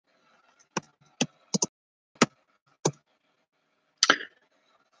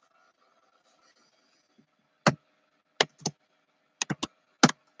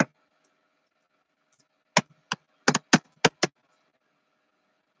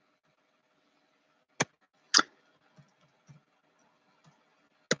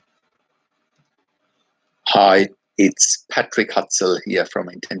Hi, it's Patrik Hutzel here from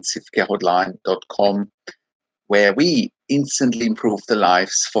intensivecarehotline.com, where we instantly improve the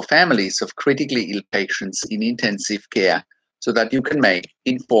lives for families of critically ill patients in intensive care so that you can make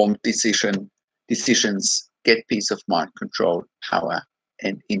informed decisions, get peace of mind, control, power,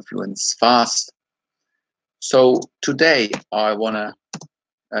 and influence fast. So today I want to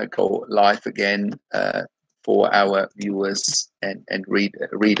go live again for our viewers and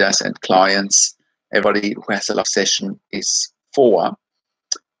readers and clients. Everybody who has a live session is for,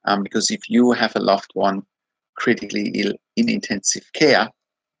 because if you have a loved one critically ill in intensive care,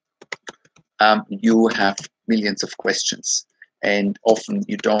 you have millions of questions, and often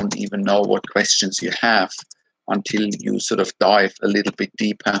you don't even know what questions you have until you sort of dive a little bit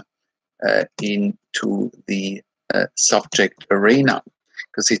deeper into the subject arena,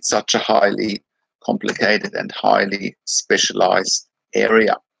 because it's such a highly complicated and highly specialized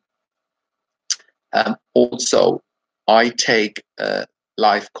area. Also, I take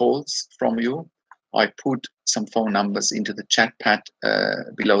live calls from you. I put some phone numbers into the chat pad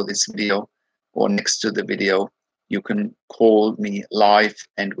below this video or next to the video. You can call me live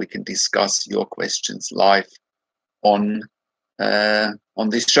and we can discuss your questions live on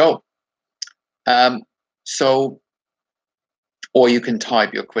this show. Or you can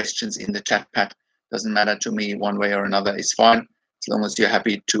type your questions in the chat pad. Doesn't matter to me, one way or another is fine. As long as you're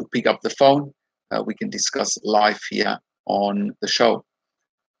happy to pick up the phone, we can discuss live here on the show.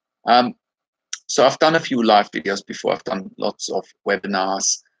 So I've done a few live videos before. I've done lots of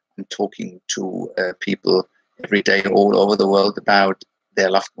webinars. I'm talking to people every day all over the world about their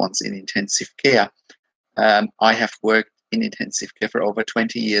loved ones in intensive care. I have worked in intensive care for over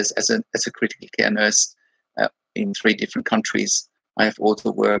 20 years as a critical care nurse in 3 different countries. I have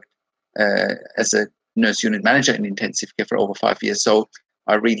also worked as a nurse unit manager in intensive care for over 5 years. So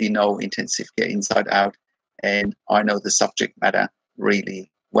I really know intensive care inside out, and I know the subject matter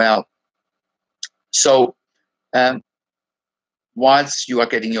really well. So whilst you are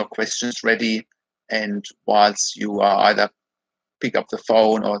getting your questions ready, and whilst you are either pick up the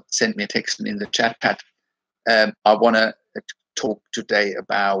phone or send me a text in the chat pad, I want to talk today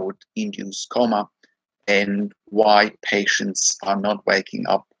about induced coma and why patients are not waking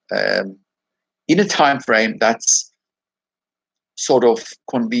up in a time frame that's sort of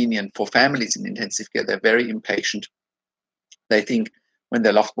convenient for families in intensive care. They're very impatient. They think when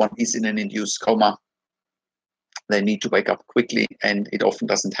their loved one is in an induced coma, they need to wake up quickly, and it often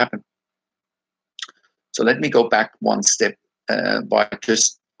doesn't happen. So let me go back one step by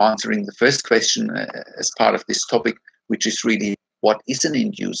just answering the first question as part of this topic, which is really, what is an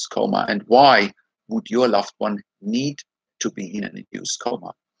induced coma and why would your loved one need to be in an induced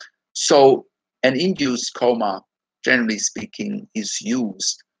coma? So an induced coma, generally speaking, is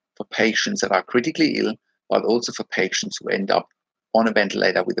used for patients that are critically ill, but also for patients who end up on a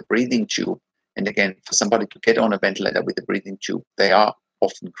ventilator with a breathing tube. And again, for somebody to get on a ventilator with a breathing tube, they are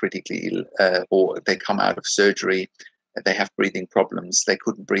often critically ill, or they come out of surgery, they have breathing problems, they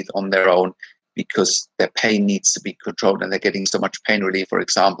couldn't breathe on their own because their pain needs to be controlled, and they're getting so much pain relief, for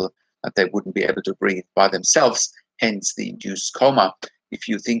example, that they wouldn't be able to breathe by themselves, hence the induced coma. If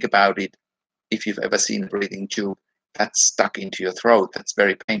you think about it, if you've ever seen a breathing tube that's stuck into your throat, that's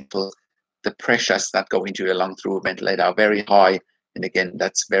very painful. The pressures that go into your lung through a ventilator are very high, and again,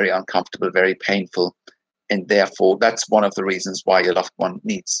 that's very uncomfortable, very painful, and therefore that's one of the reasons why your loved one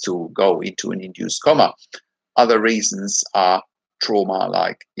needs to go into an induced coma. Other reasons are trauma,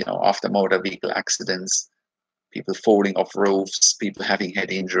 like, after motor vehicle accidents, people falling off roofs, people having head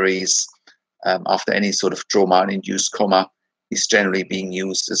injuries. After any sort of trauma, an induced coma is generally being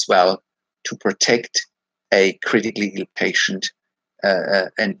used as well to protect a critically ill patient,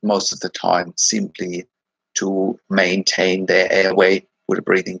 and most of the time simply to maintain their airway, put a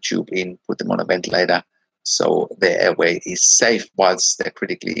breathing tube in, put them on a ventilator, so their airway is safe whilst they're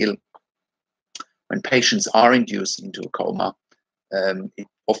critically ill. When patients are induced into a coma, it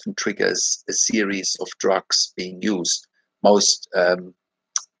often triggers a series of drugs being used. Most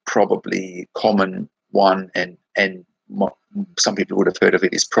probably common one, and some people would have heard of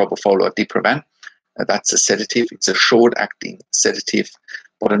it, is propofol or Diprovan. That's a sedative. It's a short-acting sedative.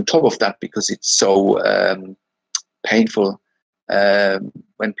 But on top of that, because it's so painful,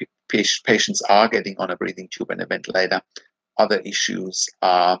 when patients are getting on a breathing tube and a ventilator, other issues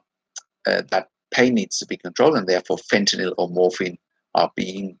are that pain needs to be controlled, and therefore fentanyl or morphine are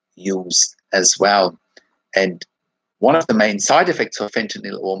being used as well. And one of the main side effects of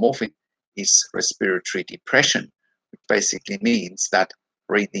fentanyl or morphine is respiratory depression, which basically means that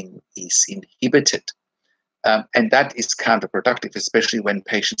breathing is inhibited. And that is counterproductive, especially when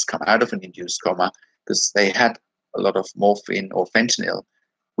patients come out of an induced coma because they had a lot of morphine or fentanyl,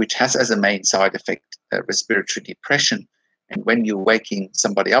 which has as a main side effect respiratory depression. And when you're waking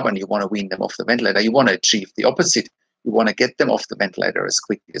somebody up and you want to wean them off the ventilator, you want to achieve the opposite. You want to get them off the ventilator as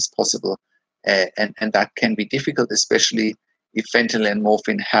quickly as possible. And that can be difficult, especially if fentanyl and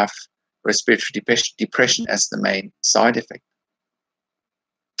morphine have respiratory depression as the main side effect.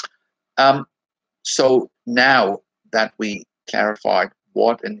 So now that we clarified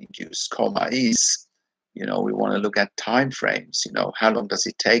what an induced coma is, we want to look at time frames. How long does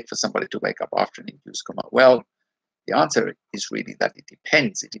it take for somebody to wake up after an induced coma? Well, the answer is really that it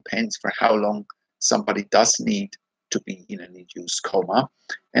depends. It depends for how long somebody does need to be in an induced coma.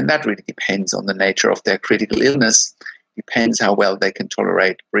 And that really depends on the nature of their critical illness, depends how well they can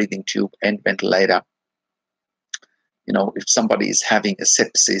tolerate breathing tube and ventilator. If somebody is having a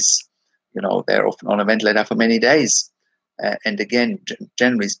sepsis, they're often on a ventilator for many days. And again,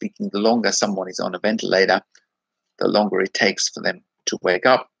 generally speaking, the longer someone is on a ventilator, the longer it takes for them to wake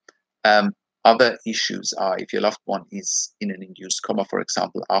up. Other issues are if your loved one is in an induced coma, for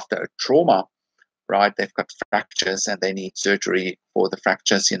example, after a trauma, right? They've got fractures and they need surgery for the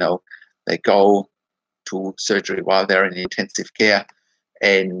fractures. They go to surgery while they're in intensive care.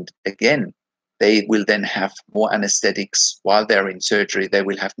 And again, they will then have more anesthetics while they're in surgery. They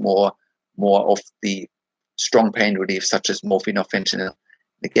will have more of the strong pain relief, such as morphine or fentanyl.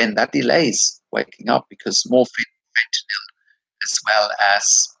 Again, that delays waking up because morphine, fentanyl, as well as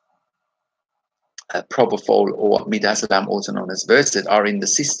propofol or midazolam, also known as Versed, are in the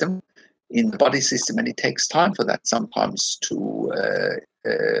system, in the body system, and it takes time for that sometimes to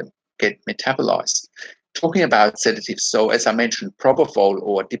get metabolized. Talking about sedatives, so as I mentioned, propofol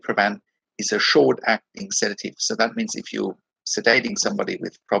or dipravan is a short-acting sedative. So that means if you're sedating somebody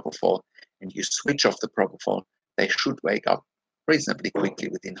with propofol and you switch off the propofol, they should wake up reasonably quickly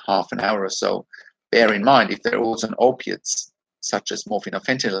within half an hour or so. Bear in mind, if there are also opiates, such as morphine or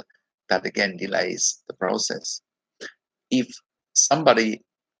fentanyl, that again delays the process. If somebody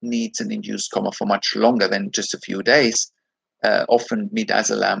needs an induced coma for much longer than just a few days, often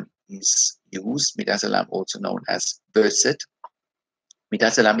midazolam is used. Midazolam, also known as Versed.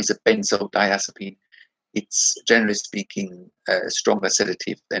 Midazolam is a benzodiazepine. It's generally speaking a stronger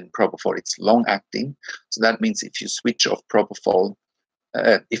sedative than propofol. It's long-acting, so that means if you switch off propofol,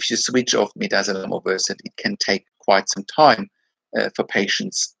 if you switch off midazolam or Versed, it can take quite some time for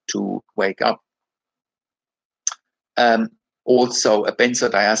patients to wake up. Also, a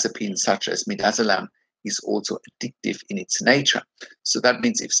benzodiazepine such as midazolam is also addictive in its nature. So that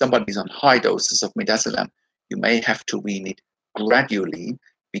means if somebody is on high doses of midazolam, you may have to wean it gradually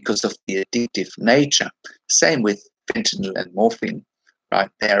because of the addictive nature. Same with fentanyl and morphine, right?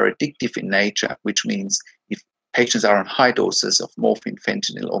 They are addictive in nature, which means if patients are on high doses of morphine,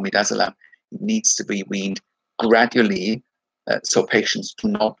 fentanyl, or midazolam, it needs to be weaned gradually so patients do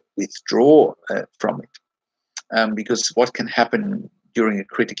not withdraw from it. Because what can happen during a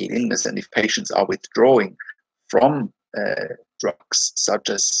critical illness, and if patients are withdrawing from drugs such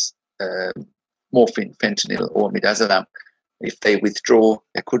as morphine, fentanyl, or midazolam, if they withdraw,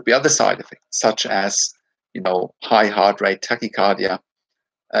 there could be other side effects, such as high heart rate, tachycardia,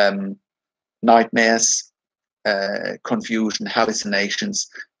 nightmares, confusion, hallucinations,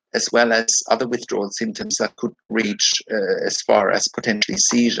 as well as other withdrawal symptoms that could reach as far as potentially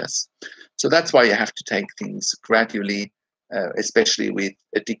seizures. So that's why you have to take things gradually, especially with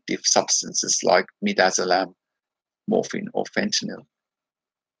addictive substances like midazolam, morphine, or fentanyl.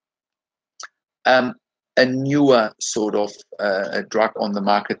 A newer sort of drug on the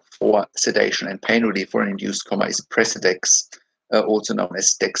market for sedation and pain relief for an induced coma is Precedex, also known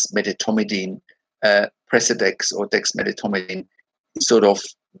as dexmedetomidine. Precedex or dexmedetomidine is sort of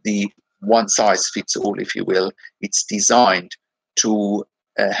the one-size-fits-all, if you will. It's designed to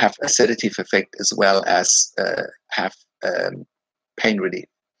have a sedative effect as well as have pain relief.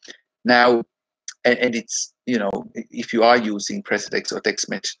 Now, and it's, if you are using Precedex or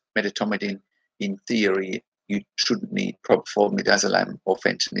dexmedetomidine, in theory, you shouldn't need propofol, midazolam, or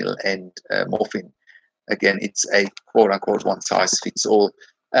fentanyl and morphine. Again, it's a quote-unquote one-size-fits-all.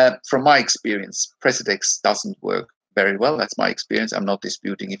 From my experience, Precedex doesn't work very well. That's my experience. I'm not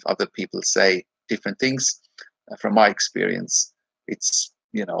disputing if other people say different things. From my experience, it's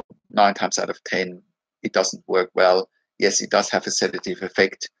 9 times out of 10, it doesn't work well. Yes, it does have a sedative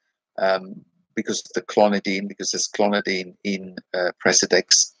effect because of the clonidine, because there's clonidine in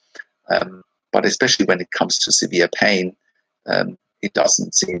Precedex. But especially when it comes to severe pain, it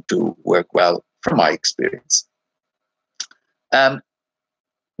doesn't seem to work well from my experience.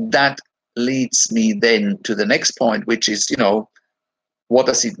 That leads me then to the next point, which is, what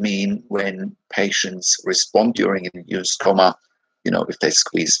does it mean when patients respond during an induced coma? If they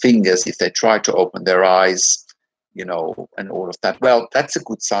squeeze fingers, if they try to open their eyes, and all of that. Well, that's a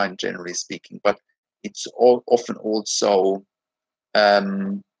good sign, generally speaking, but it's often also,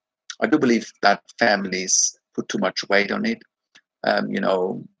 I do believe that families put too much weight on it.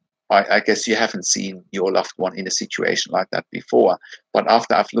 I guess you haven't seen your loved one in a situation like that before, but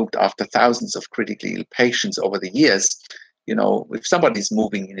after I've looked after thousands of critically ill patients over the years, if somebody's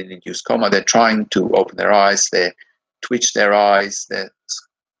moving in an induced coma, they're trying to open their eyes, they twitch their eyes, they're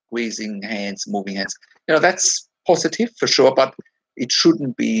squeezing hands, moving hands. That's positive for sure, but it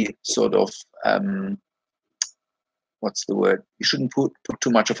shouldn't be sort of, what's the word? You shouldn't put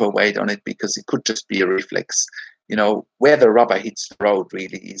too much of a weight on it, because it could just be a reflex. Where the rubber hits the road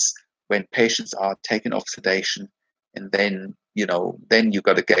really is when patients are taken off sedation, and then then you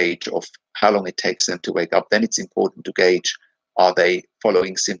got a gauge of how long it takes them to wake up. Then it's important to gauge, are they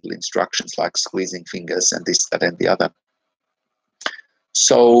following simple instructions like squeezing fingers and this, that, and the other.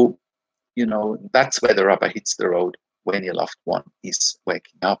 So that's where the rubber hits the road, when your loved one is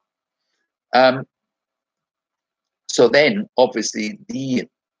waking up. So then, obviously, the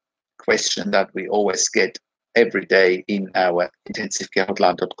question that we always get every day in our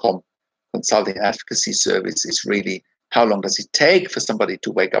intensivecarehotline.com consulting advocacy service is really, how long does it take for somebody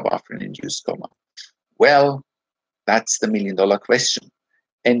to wake up after an induced coma? Well, that's the million-dollar question.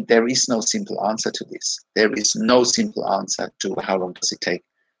 And there is no simple answer to this. There is no simple answer to how long does it take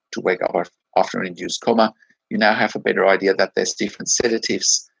to wake up after an induced coma. You now have a better idea that there's different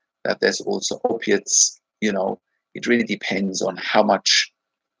sedatives, that there's also opiates. It really depends on how much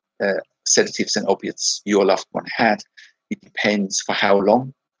sedatives and opiates your loved one had. It depends for how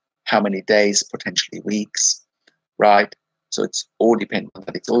long, how many days, potentially weeks, right? So it's all dependent on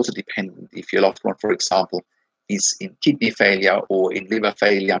that. It's also dependent if your loved one, for example, is in kidney failure or in liver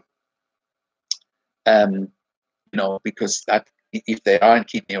failure, because that, if they are in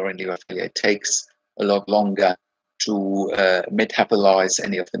kidney or in liver failure, it takes a lot longer to metabolize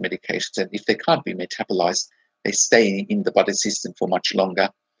any of the medications. And if they can't be metabolized, they stay in the body system for much longer,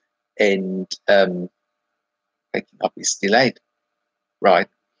 and waking up is delayed, right?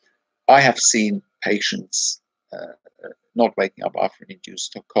 I have seen patients not waking up after an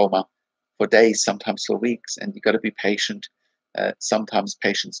induced coma for days, sometimes for weeks, and you got to be patient. Sometimes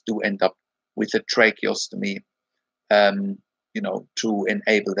patients do end up with a tracheostomy, to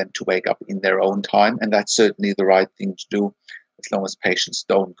enable them to wake up in their own time, and that's certainly the right thing to do, as long as patients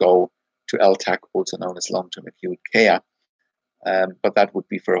don't go to LTAC, also known as long-term acute care. But that would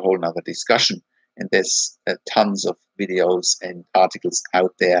be for a whole nother discussion. And there's tons of videos and articles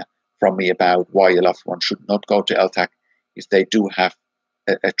out there from me about why your loved one should not go to LTAC if they do have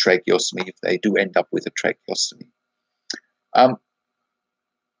a tracheostomy, if they do end up with a tracheostomy.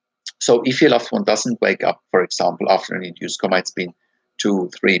 So if your loved one doesn't wake up, for example, after an induced coma, it's been 2,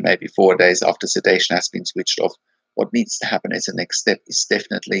 3, maybe 4 days after sedation has been switched off, what needs to happen as a next step is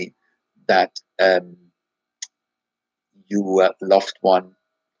definitely that your loved one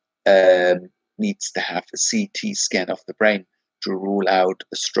needs to have a CT scan of the brain to rule out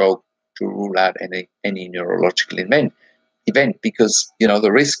a stroke, to rule out any neurological event, because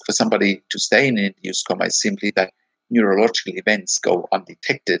the risk for somebody to stay in an induced coma is simply that neurological events go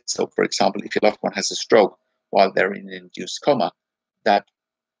undetected. So, for example, if your loved one has a stroke while they're in an induced coma, that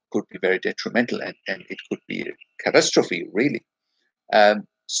could be very detrimental, and it could be a catastrophe, really.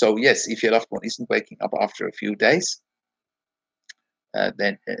 So yes, if your loved one isn't waking up after a few days,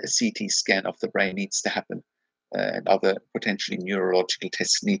 then a CT scan of the brain needs to happen, and other potentially neurological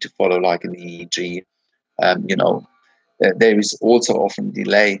tests need to follow, like an EEG. There is also often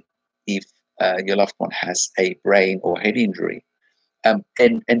delay if your loved one has a brain or head injury. And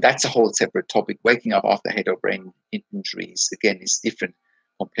that's a whole separate topic. Waking up after head or brain injuries, again, is different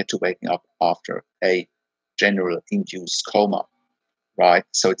compared to waking up after a general induced coma, right?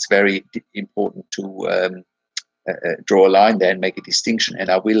 So it's very important to draw a line there and make a distinction.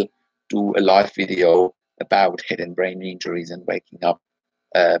 And I will do a live video about head and brain injuries and waking up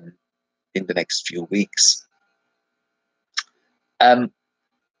in the next few weeks.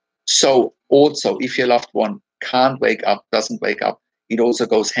 So also, if your loved one can't wake up, doesn't wake up, it also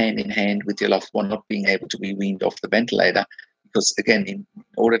goes hand in hand with your loved one not being able to be weaned off the ventilator. Because again, in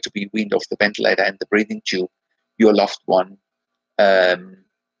order to be weaned off the ventilator and the breathing tube, your loved one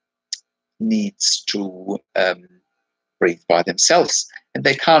needs to breathe by themselves. And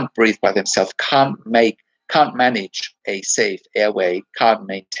they can't breathe by themselves, can't manage a safe airway, can't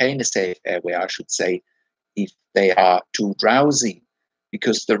maintain a safe airway, I should say, if they are too drowsy,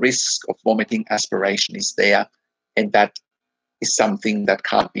 because the risk of vomiting aspiration is there, and that is something that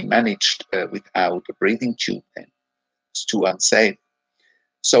can't be managed without a breathing tube, then it's too unsafe.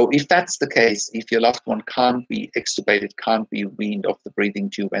 So if that's the case, if your loved one can't be extubated, can't be weaned off the breathing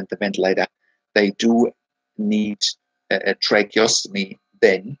tube and the ventilator, they do need a tracheostomy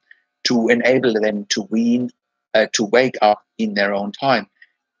then to enable them to wean, to wake up in their own time.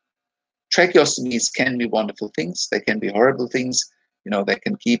 Tracheostomies can be wonderful things. They can be horrible things. You know, they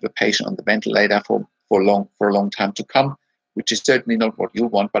can keep a patient on the ventilator for a long time to come, which is certainly not what you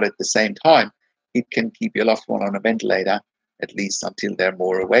want. But at the same time, it can keep your loved one on a ventilator at least until they're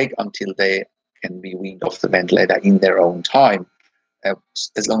more awake, until they can be weaned off the ventilator in their own time,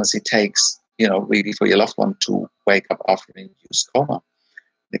 as long as it takes, you know, really for your loved one to wake up after an induced coma.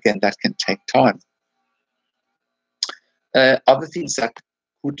 Again, that can take time. Other things that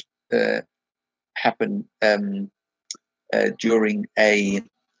could happen during a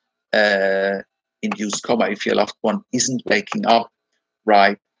induced coma, if your loved one isn't waking up,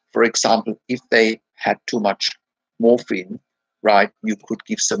 right? For example, if they had too much morphine, right, you could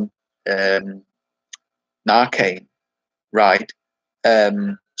give some Narcan, right?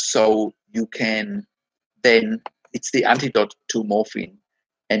 So you can then, it's the antidote to morphine,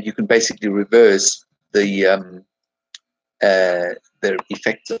 and you can basically reverse the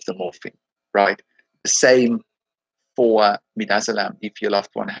effects of the morphine, right? The same for midazolam. If your loved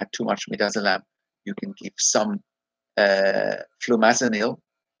one had too much midazolam, you can give some flumazenil,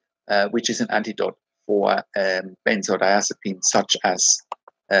 which is an antidote for benzodiazepines such as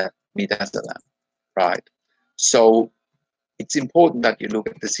midazolam, right? So it's important that you look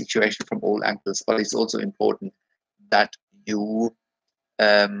at the situation from all angles, but it's also important that you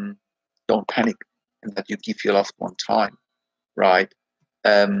don't panic and that you give your loved one time, right?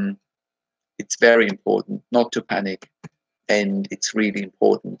 It's very important not to panic, and it's really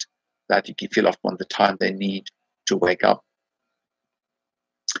important that you give your loved one the time they need to wake up.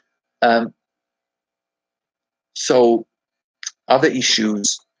 So other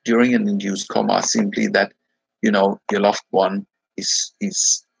issues during an induced coma are simply that, you know, your loved one is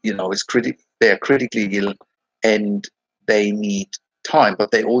they're critically ill and they need time,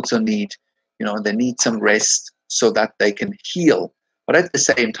 but they also need, you know, they need some rest so that they can heal. But at the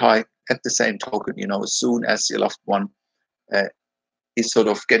same time, at the same token, you know, as soon as your loved one is sort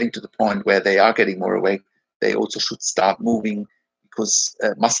of getting to the point where they are getting more awake, they also should start moving, because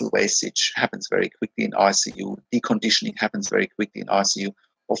muscle wastage happens very quickly in ICU. Deconditioning happens very quickly in ICU.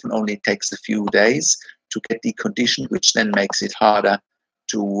 Often only takes a few days to get deconditioned, which then makes it harder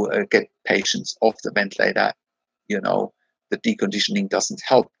to get patients off the ventilator. You know, the deconditioning doesn't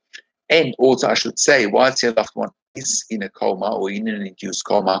help. And also, I should say, whilst your loved one is in a coma or in an induced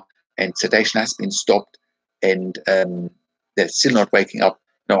coma and sedation has been stopped and they're still not waking up,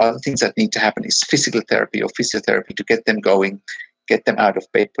 you know, other things that need to happen is physical therapy or physiotherapy to get them going, get them out of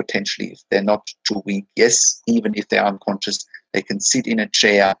bed potentially if they're not too weak. Yes, even if they're unconscious, they can sit in a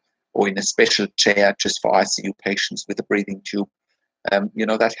chair or in a special chair just for ICU patients with a breathing tube. You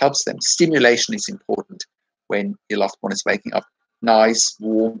know, that helps them. Stimulation is important when your loved one is waking up. Nice,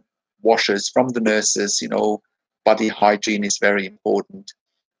 warm washes from the nurses, you know, body hygiene is very important.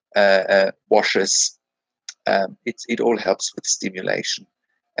 Washes, it all helps with stimulation.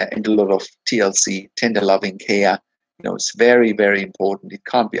 And a lot of TLC, tender loving care, you know, it's very, very important. It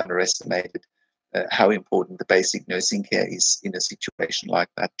can't be underestimated how important the basic nursing care is in a situation like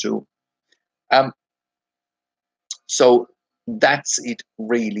that too. So that's it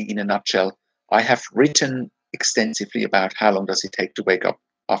really in a nutshell. I have written extensively about how long does it take to wake up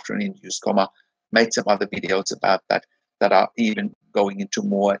after an induced coma, made some other videos about that are even going into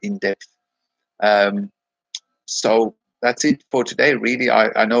more in-depth. So that's it for today, really.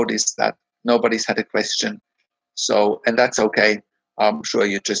 I noticed that nobody's had a question. So, and that's okay. I'm sure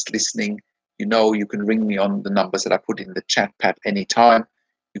you're just listening. You know, you can ring me on the numbers that I put in the chat pad anytime.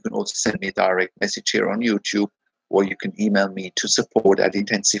 You can also send me a direct message here on YouTube, or you can email me to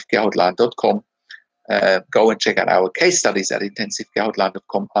support@intensivcarehotline.com. Go and check out our case studies at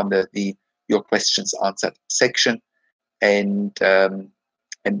intensivcarehotline.com under the Your Questions Answered section, and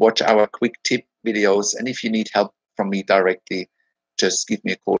watch our quick tip videos. And if you need help from me directly, just give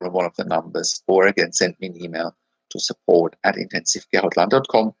me a call on one of the numbers, or again, send me an email to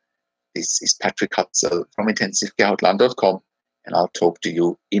support@intensivcarehotline.com. This is Patrik Hutzel from intensivcarehotline.com, and I'll talk to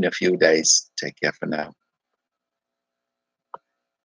you in a few days. Take care for now.